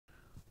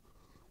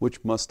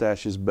Which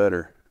mustache is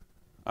better?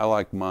 I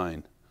like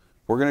mine.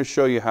 We're going to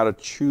show you how to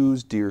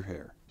choose deer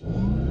hair.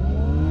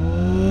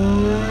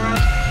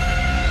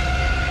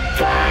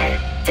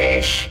 Fly,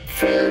 fish,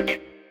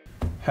 food.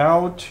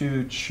 How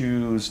to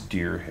choose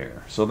deer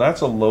hair. So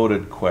that's a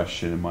loaded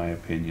question in my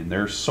opinion.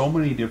 There's so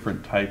many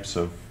different types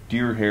of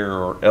deer hair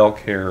or elk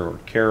hair or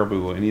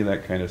caribou, any of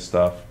that kind of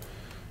stuff,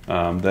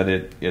 that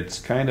it's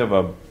kind of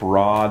a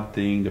broad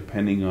thing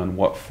depending on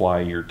what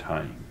fly you're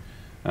tying.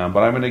 But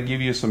I'm going to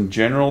give you some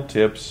general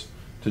tips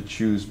to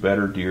choose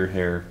better deer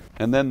hair,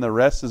 and then the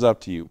rest is up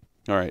to you.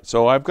 Alright,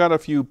 so I've got a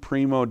few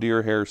primo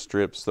deer hair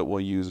strips that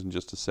we'll use in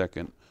just a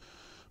second.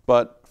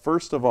 But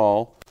first of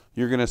all,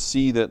 you're going to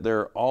see that there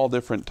are all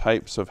different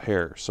types of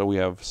hair. So we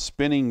have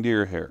spinning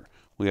deer hair,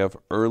 we have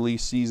early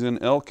season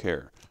elk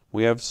hair,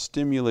 we have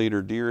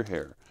stimulator deer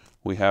hair,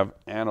 we have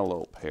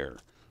antelope hair,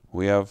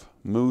 we have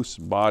moose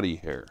body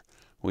hair,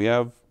 we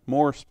have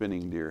more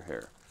spinning deer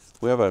hair,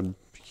 we have a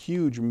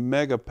huge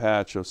mega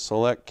patch of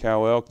select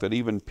cow elk that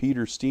even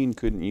Peter Steen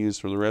couldn't use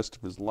for the rest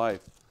of his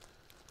life.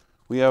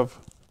 We have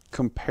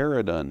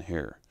comparadun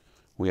hair,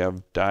 we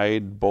have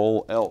dyed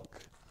bull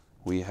elk,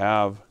 we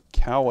have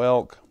cow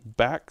elk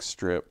back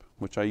strip,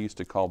 which I used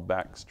to call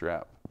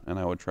backstrap, and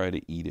I would try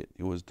to eat it.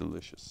 It was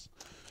delicious.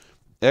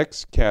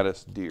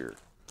 Ex-caddis deer,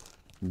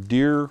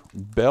 deer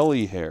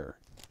belly hair,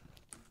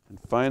 and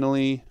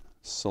finally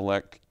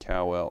select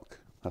cow elk.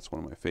 That's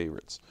one of my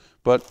favorites.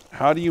 But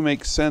how do you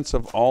make sense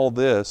of all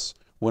this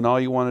when all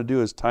you want to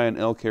do is tie an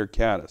elk hair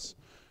caddis?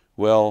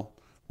 Well,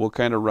 we'll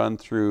kind of run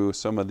through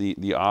some of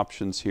the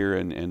options here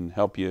and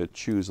help you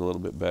choose a little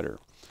bit better.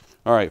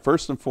 All right,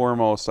 first and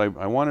foremost, I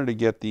wanted to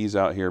get these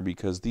out here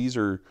because these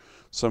are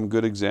some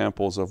good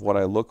examples of what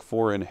I look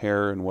for in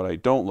hair and what I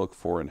don't look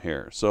for in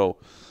hair. So,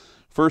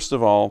 first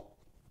of all,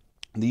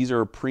 these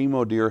are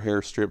primo deer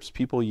hair strips.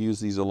 People use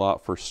these a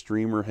lot for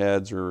streamer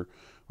heads or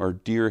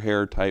deer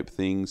hair type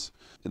things.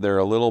 They're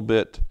a little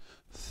bit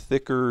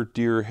thicker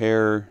deer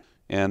hair,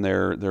 and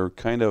they're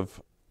kind of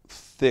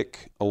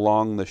thick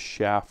along the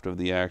shaft of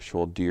the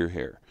actual deer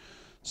hair.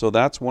 So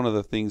that's one of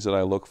the things that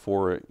I look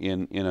for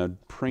in a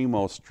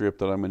primo strip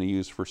that I'm going to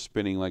use for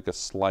spinning, like a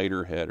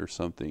slider head or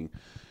something,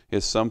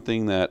 is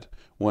something that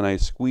when I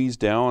squeeze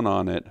down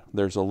on it,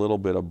 there's a little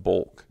bit of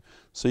bulk.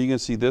 So you can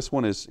see this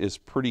one is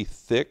pretty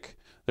thick.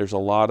 There's a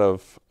lot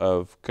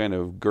of kind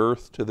of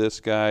girth to this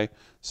guy.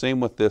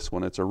 Same with this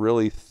one. It's a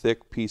really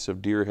thick piece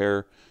of deer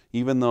hair.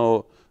 Even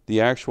though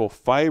the actual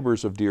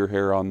fibers of deer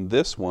hair on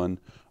this one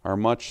are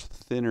much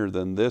thinner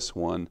than this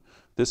one,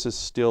 this is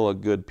still a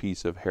good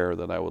piece of hair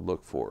that I would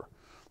look for.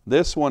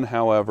 This one,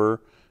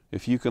 however,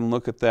 if you can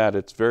look at that,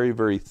 it's very,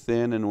 very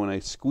thin, and when I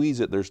squeeze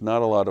it, there's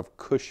not a lot of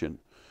cushion,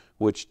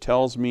 which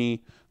tells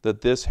me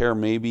that this hair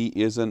maybe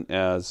isn't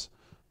as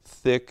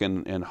thick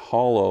and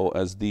hollow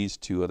as these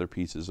two other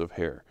pieces of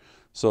hair.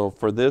 So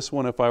for this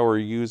one, if I were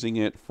using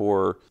it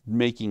for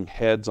making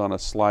heads on a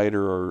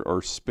slider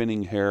or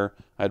spinning hair,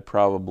 I'd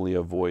probably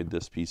avoid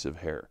this piece of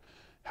hair.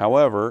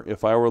 However,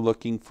 if I were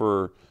looking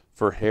for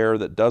hair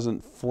that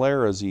doesn't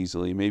flare as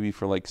easily, maybe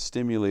for like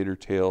stimulator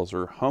tails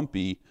or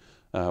humpy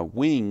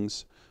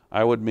wings,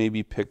 I would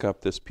maybe pick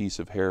up this piece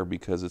of hair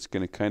because it's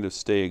going to kind of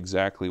stay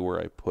exactly where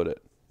I put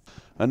it.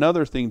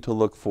 Another thing to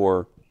look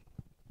for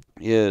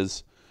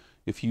is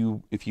if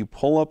you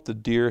pull up the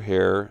deer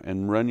hair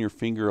and run your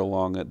finger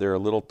along it, there are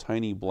little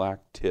tiny black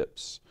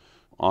tips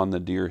on the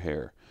deer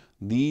hair.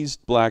 These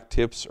black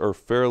tips are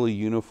fairly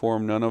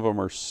uniform. None of them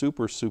are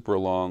super, super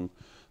long.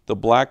 The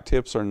black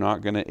tips are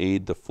not going to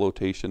aid the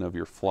flotation of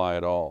your fly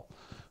at all.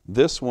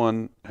 This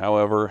one,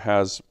 however,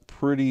 has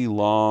pretty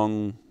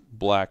long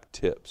black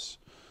tips.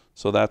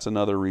 So that's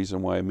another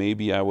reason why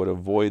maybe I would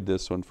avoid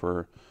this one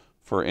for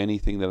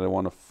anything that I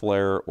want to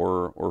flare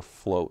or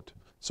float.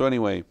 So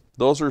anyway,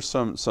 those are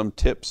some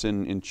tips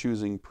in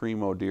choosing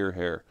primo deer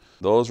hair.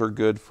 Those are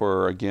good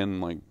for, again,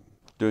 like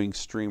doing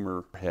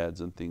streamer heads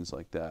and things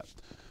like that.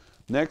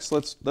 Next,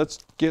 let's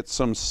get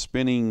some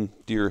spinning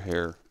deer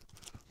hair.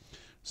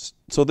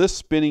 So this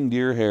spinning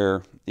deer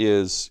hair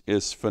is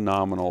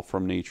phenomenal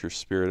from Nature's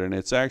Spirit, and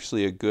it's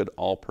actually a good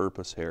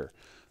all-purpose hair.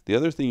 The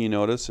other thing you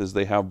notice is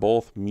they have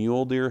both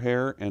mule deer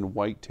hair and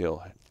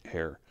whitetail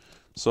hair.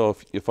 So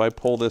if I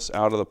pull this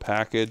out of the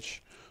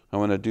package, I'm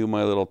going to do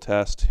my little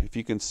test. If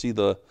you can see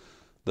the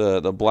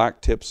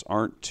black tips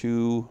aren't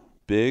too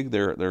big,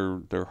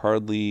 they're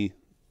hardly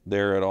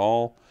there at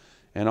all.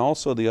 And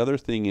also the other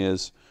thing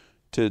is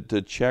to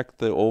check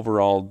the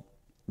overall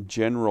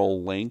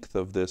general length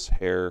of this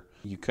hair,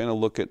 you kind of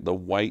look at the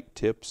white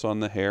tips on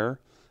the hair,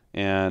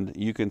 and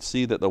you can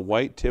see that the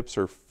white tips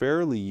are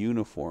fairly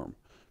uniform.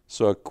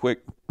 So a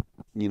quick,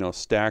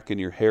 stack in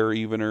your hair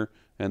evener,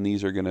 and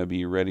these are going to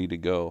be ready to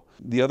go.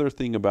 The other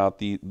thing about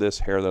this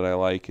hair that I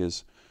like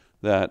is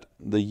that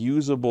the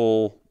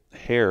usable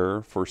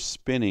hair for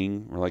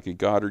spinning, or like a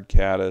Goddard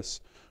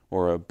caddis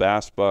or a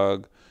bass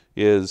bug,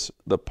 is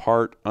the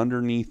part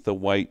underneath the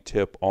white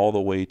tip all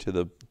the way to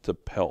the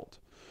pelt.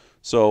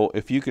 So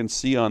if you can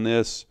see on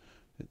this,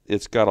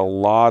 it's got a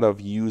lot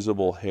of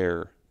usable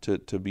hair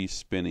to be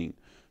spinning.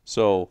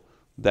 So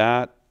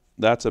that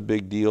that's a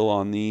big deal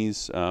on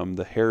these.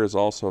 The hair is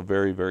also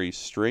very, very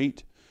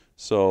straight,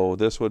 so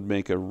this would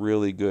make a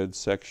really good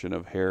section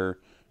of hair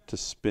to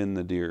spin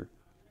the deer.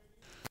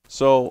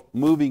 So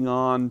moving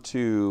on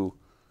to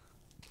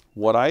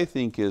what I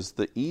think is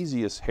the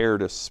easiest hair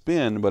to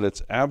spin, but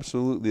it's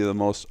absolutely the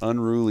most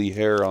unruly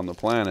hair on the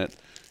planet,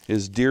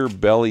 is deer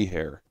belly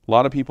hair. A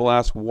lot of people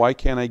ask, why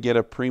can't I get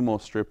a Primo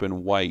strip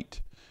in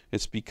white?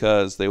 It's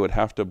because they would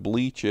have to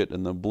bleach it,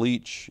 and the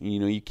bleach,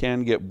 you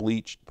can get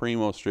bleached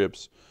Primo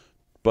strips,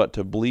 but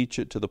to bleach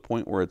it to the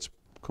point where it's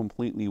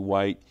completely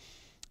white,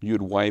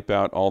 you'd wipe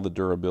out all the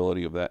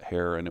durability of that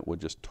hair and it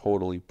would just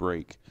totally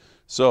break.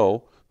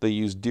 So they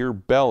use deer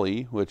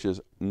belly, which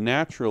is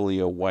naturally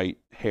a white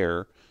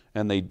hair,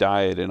 and they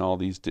dye it in all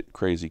these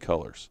crazy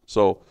colors.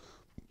 So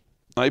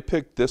I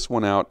picked this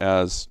one out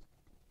as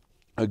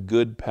a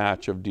good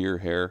patch of deer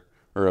hair,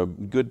 or a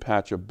good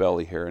patch of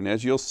belly hair. And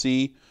as you'll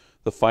see,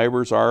 the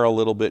fibers are a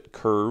little bit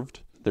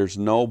curved. There's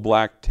no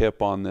black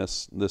tip on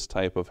this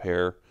type of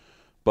hair,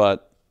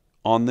 but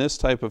on this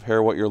type of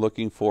hair, what you're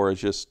looking for is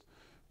just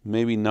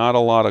maybe not a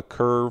lot of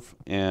curve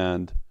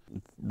and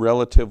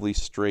relatively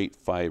straight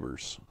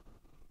fibers.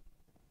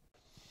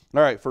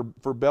 All right, for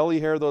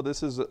belly hair though,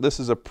 this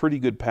is a pretty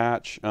good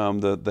patch.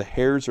 The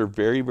hairs are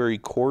very, very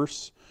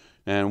coarse,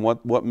 and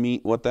what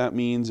that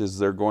means is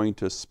they're going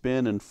to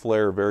spin and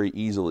flare very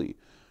easily.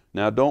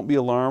 Now, don't be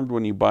alarmed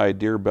when you buy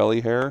deer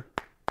belly hair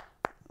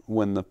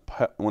when the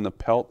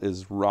pelt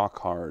is rock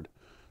hard.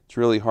 It's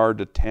really hard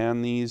to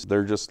tan these.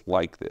 They're just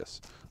like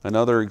this.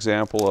 Another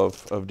example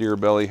of deer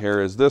belly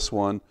hair is this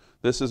one.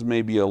 This is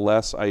maybe a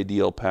less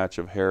ideal patch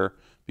of hair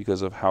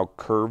because of how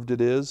curved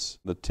it is.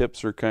 The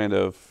tips are kind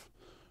of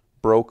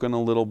broken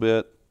a little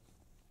bit.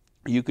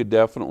 You could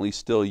definitely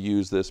still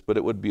use this, but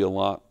it would be a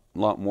lot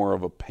more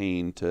of a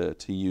pain to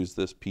use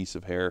this piece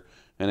of hair.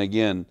 And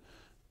again,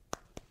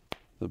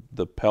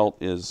 the pelt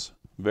is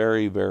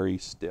very, very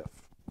stiff.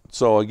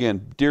 So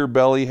again, deer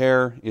belly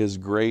hair is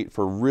great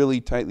for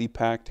really tightly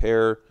packed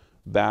hair,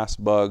 bass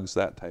bugs,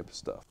 that type of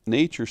stuff.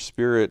 Nature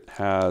Spirit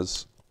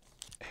has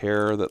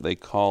hair that they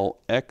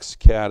call X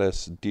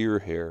caddis deer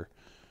hair,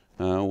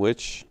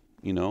 which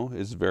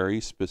is very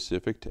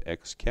specific to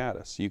X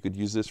caddis. You could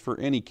use this for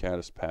any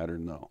caddis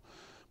pattern though.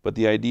 But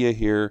the idea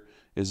here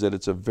is that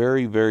it's a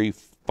very, very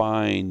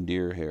fine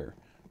deer hair.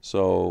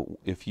 So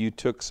if you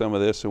took some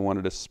of this and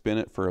wanted to spin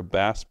it for a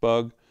bass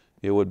bug,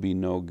 it would be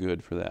no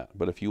good for that.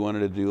 But if you wanted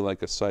to do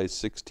like a size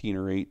 16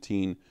 or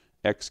 18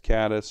 X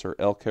caddis or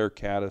elk hair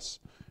caddis,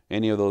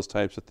 any of those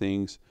types of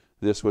things,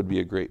 this would be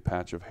a great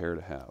patch of hair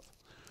to have.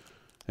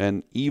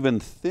 And even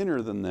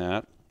thinner than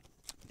that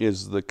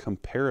is the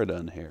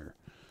comparadun hair.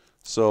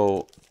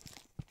 So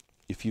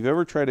if you've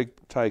ever tried to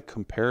tie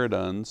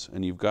comparaduns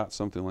and you've got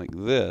something like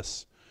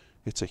this,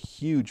 it's a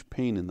huge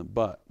pain in the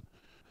butt.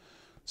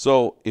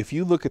 So if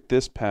you look at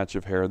this patch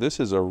of hair, this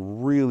is a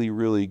really,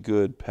 really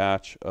good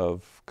patch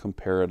of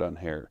comparadun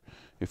hair.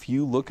 If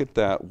you look at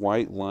that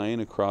white line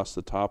across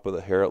the top of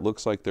the hair, it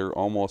looks like they're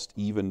almost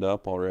evened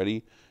up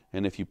already.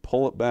 And if you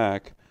pull it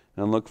back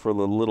and look for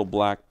the little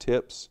black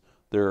tips,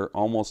 they're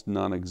almost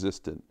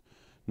non-existent.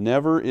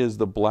 Never is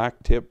the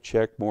black tip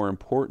check more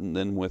important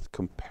than with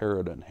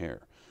comparadun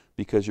hair,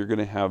 because you're going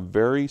to have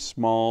very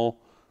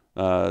small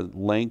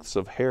lengths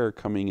of hair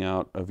coming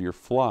out of your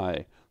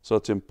fly. So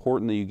it's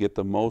important that you get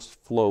the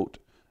most float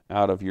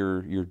out of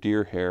your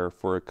deer hair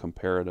for a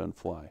comparadun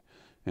fly.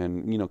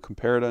 And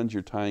comparaduns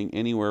you're tying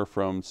anywhere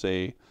from,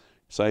 say,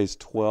 size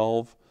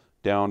 12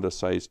 down to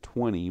size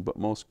 20, but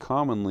most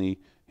commonly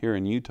here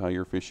in Utah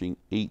you're fishing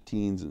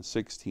 18s and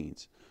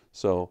 16s.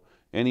 So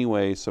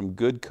anyway, some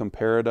good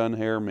comparadun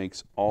hair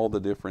makes all the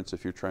difference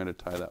if you're trying to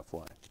tie that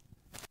fly.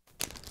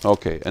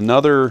 Okay,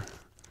 another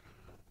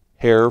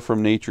hair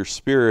from Nature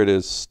Spirit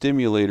is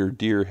stimulator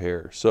deer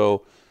hair.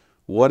 So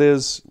what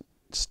is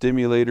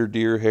stimulator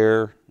deer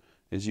hair?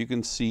 As you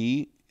can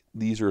see,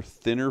 these are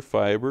thinner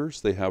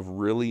fibers. They have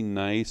really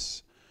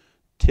nice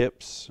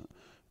tips.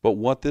 But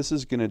what this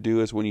is going to do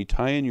is when you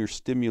tie in your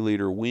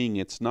stimulator wing,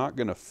 it's not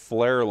going to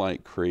flare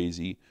like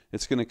crazy.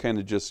 It's going to kind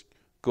of just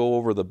go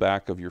over the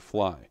back of your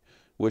fly,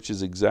 which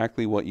is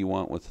exactly what you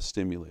want with the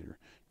stimulator.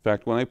 In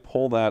fact, when I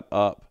pull that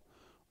up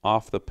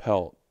off the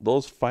pelt,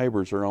 those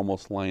fibers are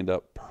almost lined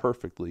up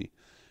perfectly.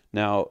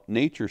 Now,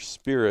 Nature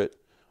Spirit,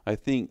 I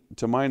think,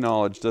 to my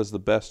knowledge, does the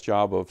best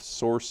job of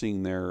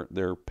sourcing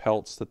their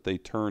pelts that they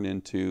turn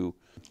into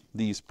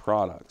these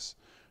products.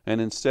 And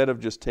instead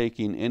of just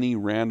taking any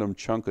random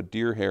chunk of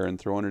deer hair and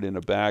throwing it in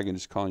a bag and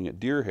just calling it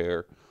deer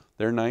hair,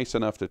 they're nice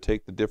enough to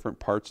take the different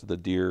parts of the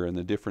deer and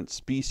the different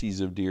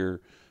species of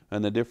deer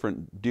and the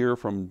different deer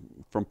from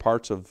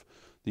parts of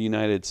the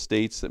United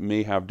States that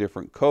may have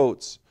different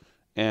coats,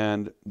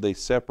 and they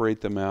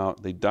separate them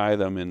out. They dye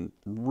them in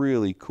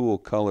really cool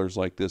colors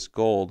like this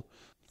gold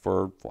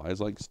for flies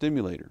like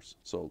stimulators.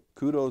 So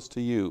kudos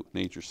to you,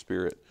 Nature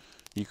Spirit.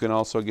 You can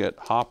also get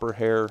hopper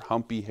hair,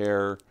 humpy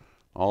hair,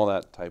 all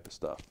that type of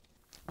stuff.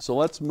 So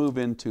let's move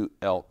into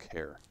elk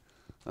hair.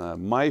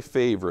 My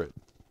favorite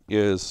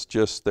is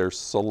just their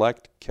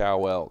select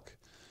cow elk.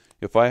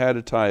 If I had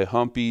to tie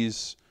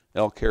humpies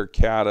elk hair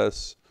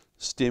caddis,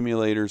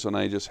 stimulators, and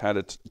I just had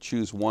to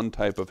choose one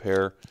type of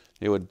hair,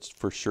 it would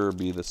for sure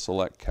be the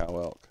select cow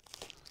elk.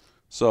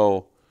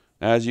 So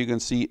as you can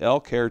see,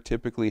 elk hair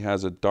typically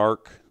has a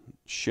dark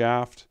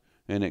shaft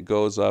and it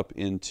goes up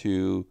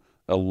into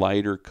a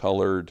lighter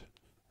colored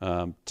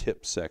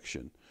tip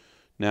section.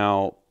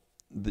 Now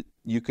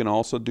you can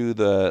also do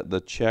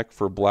the check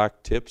for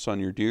black tips on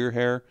your deer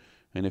hair,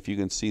 and if you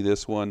can see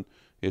this one,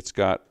 it's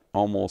got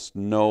almost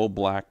no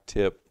black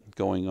tip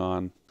going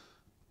on.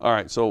 All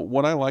right, so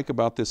what I like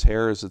about this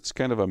hair is it's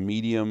kind of a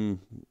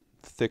medium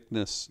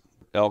thickness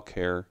elk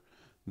hair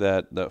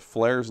that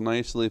flares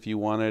nicely if you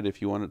want it.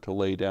 If you want it to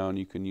lay down,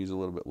 you can use a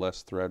little bit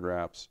less thread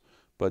wraps,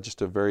 but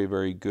just a very,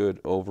 very good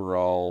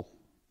overall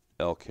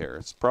elk hair.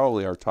 It's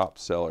probably our top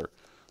seller.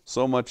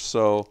 So much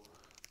so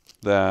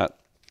that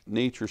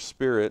Nature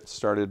Spirit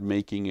started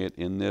making it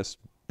in this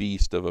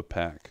beast of a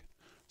pack.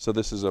 So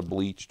this is a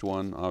bleached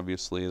one.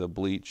 Obviously, the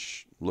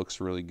bleach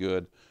looks really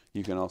good.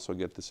 You can also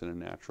get this in a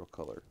natural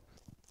color.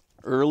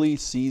 Early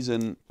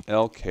season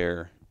elk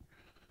hair.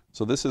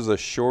 So this is a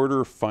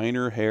shorter,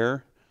 finer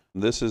hair.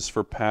 This is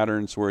for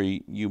patterns where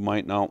you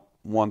might not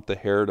want the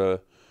hair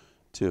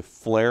to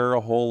flare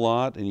a whole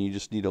lot, and you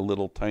just need a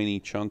little tiny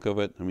chunk of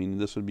it. I mean,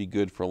 this would be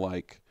good for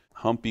like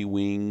humpy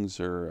wings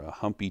or a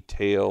humpy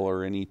tail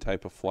or any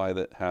type of fly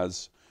that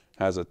has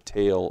a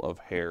tail of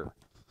hair.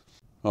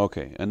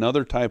 Okay,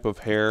 another type of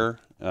hair,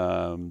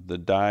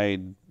 the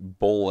dyed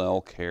bull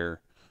elk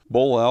hair.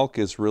 Bull elk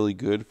is really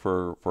good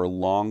for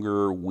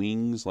longer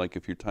wings, like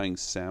if you're tying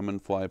salmon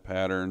fly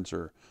patterns,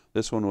 or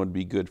this one would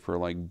be good for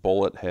like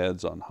bullet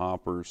heads on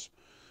hoppers,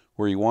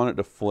 where you want it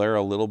to flare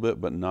a little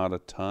bit but not a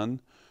ton.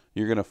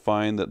 You're going to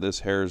find that this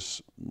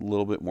hair's a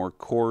little bit more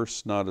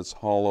coarse, not as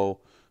hollow.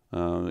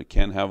 It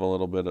can have a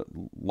little bit of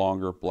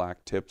longer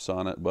black tips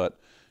on it, but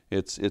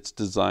it's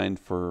designed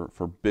for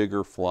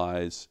bigger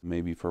flies,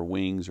 maybe for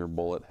wings or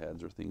bullet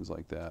heads or things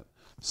like that.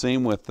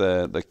 Same with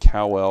the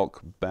cow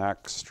elk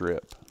back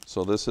strip.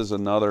 So this is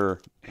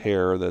another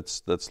hair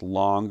that's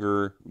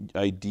longer,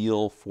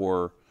 ideal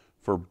for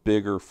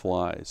bigger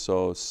flies.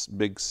 So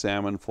big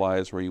salmon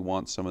flies where you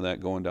want some of that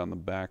going down the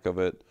back of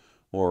it,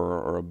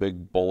 or a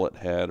big bullet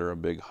head or a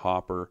big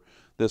hopper.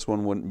 This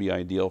one wouldn't be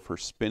ideal for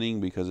spinning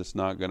because it's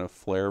not going to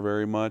flare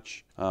very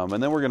much. And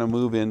then we're going to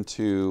move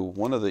into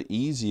one of the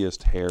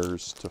easiest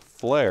hairs to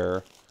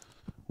flare,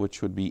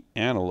 which would be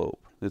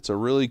antelope. It's a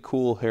really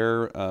cool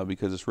hair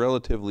because it's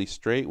relatively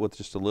straight with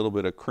just a little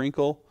bit of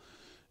crinkle.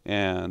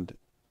 And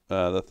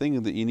the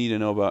thing that you need to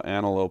know about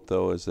antelope,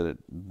 though, is that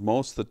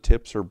most of the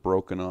tips are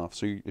broken off.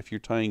 So if you're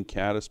tying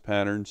caddis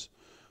patterns,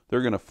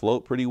 they're going to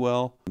float pretty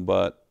well,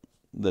 but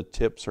the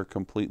tips are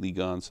completely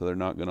gone, so they're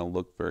not going to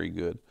look very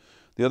good.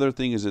 The other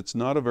thing is it's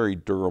not a very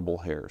durable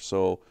hair.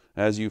 So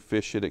as you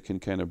fish it, it can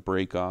kind of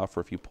break off,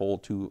 or if you pull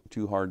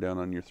too hard down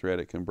on your thread,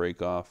 it can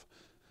break off.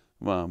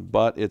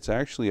 But it's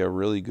actually a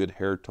really good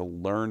hair to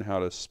learn how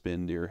to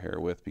spin deer hair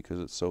with because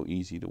it's so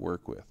easy to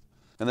work with.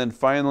 And then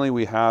finally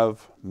we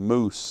have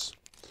moose,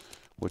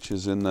 which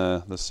is in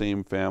the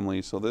same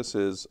family. So this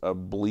is a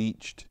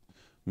bleached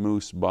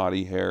moose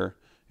body hair.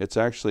 It's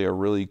actually a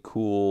really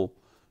cool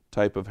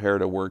type of hair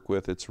to work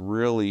with. It's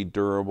really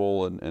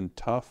durable and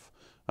tough.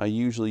 I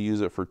usually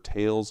use it for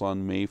tails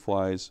on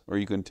mayflies, or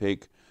you can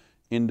take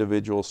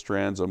individual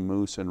strands of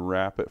moose and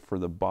wrap it for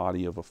the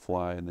body of a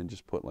fly and then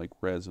just put like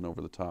resin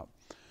over the top.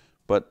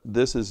 But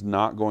this is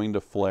not going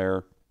to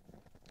flare.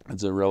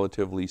 It's a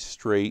relatively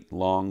straight,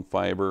 long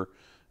fiber,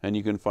 and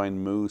you can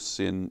find moose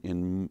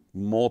in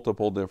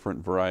multiple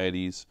different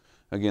varieties.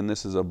 Again,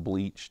 this is a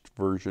bleached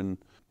version,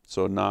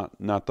 so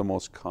not the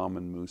most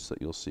common moose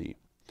that you'll see.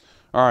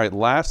 All right,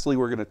 lastly,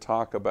 we're going to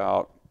talk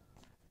about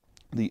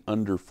the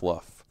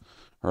underfluff,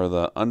 or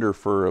the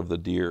underfur of the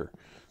deer.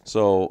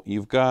 So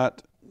you've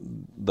got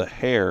the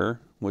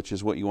hair, which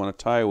is what you want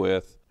to tie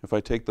with. If I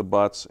take the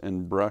butts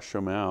and brush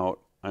them out,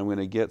 I'm going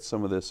to get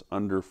some of this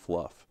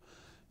underfluff.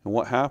 And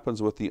what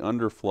happens with the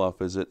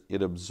underfluff is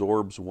it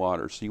absorbs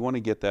water. So you want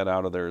to get that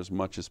out of there as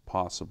much as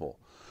possible.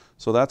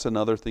 So that's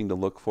another thing to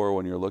look for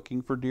when you're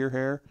looking for deer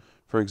hair.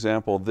 For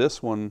example,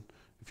 this one,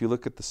 if you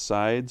look at the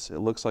sides, it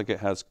looks like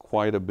it has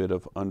quite a bit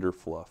of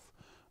underfluff.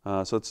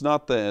 So it's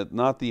not the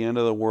end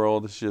of the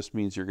world. It just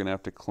means you're going to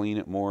have to clean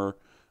it more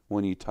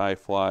when you tie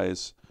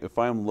flies. If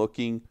I'm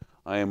looking,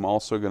 I am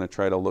also going to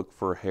try to look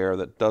for hair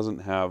that doesn't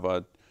have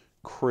a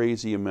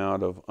crazy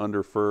amount of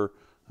underfur.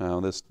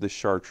 This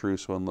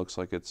chartreuse one looks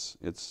like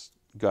it's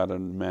got a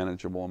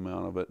manageable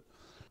amount of it.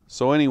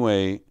 So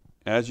anyway,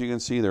 as you can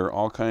see, there are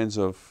all kinds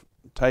of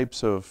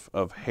types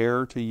of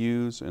hair to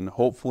use, and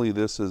hopefully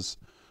this is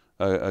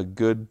a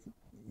good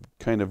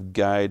kind of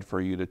guide for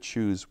you to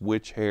choose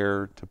which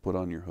hair to put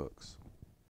on your hooks.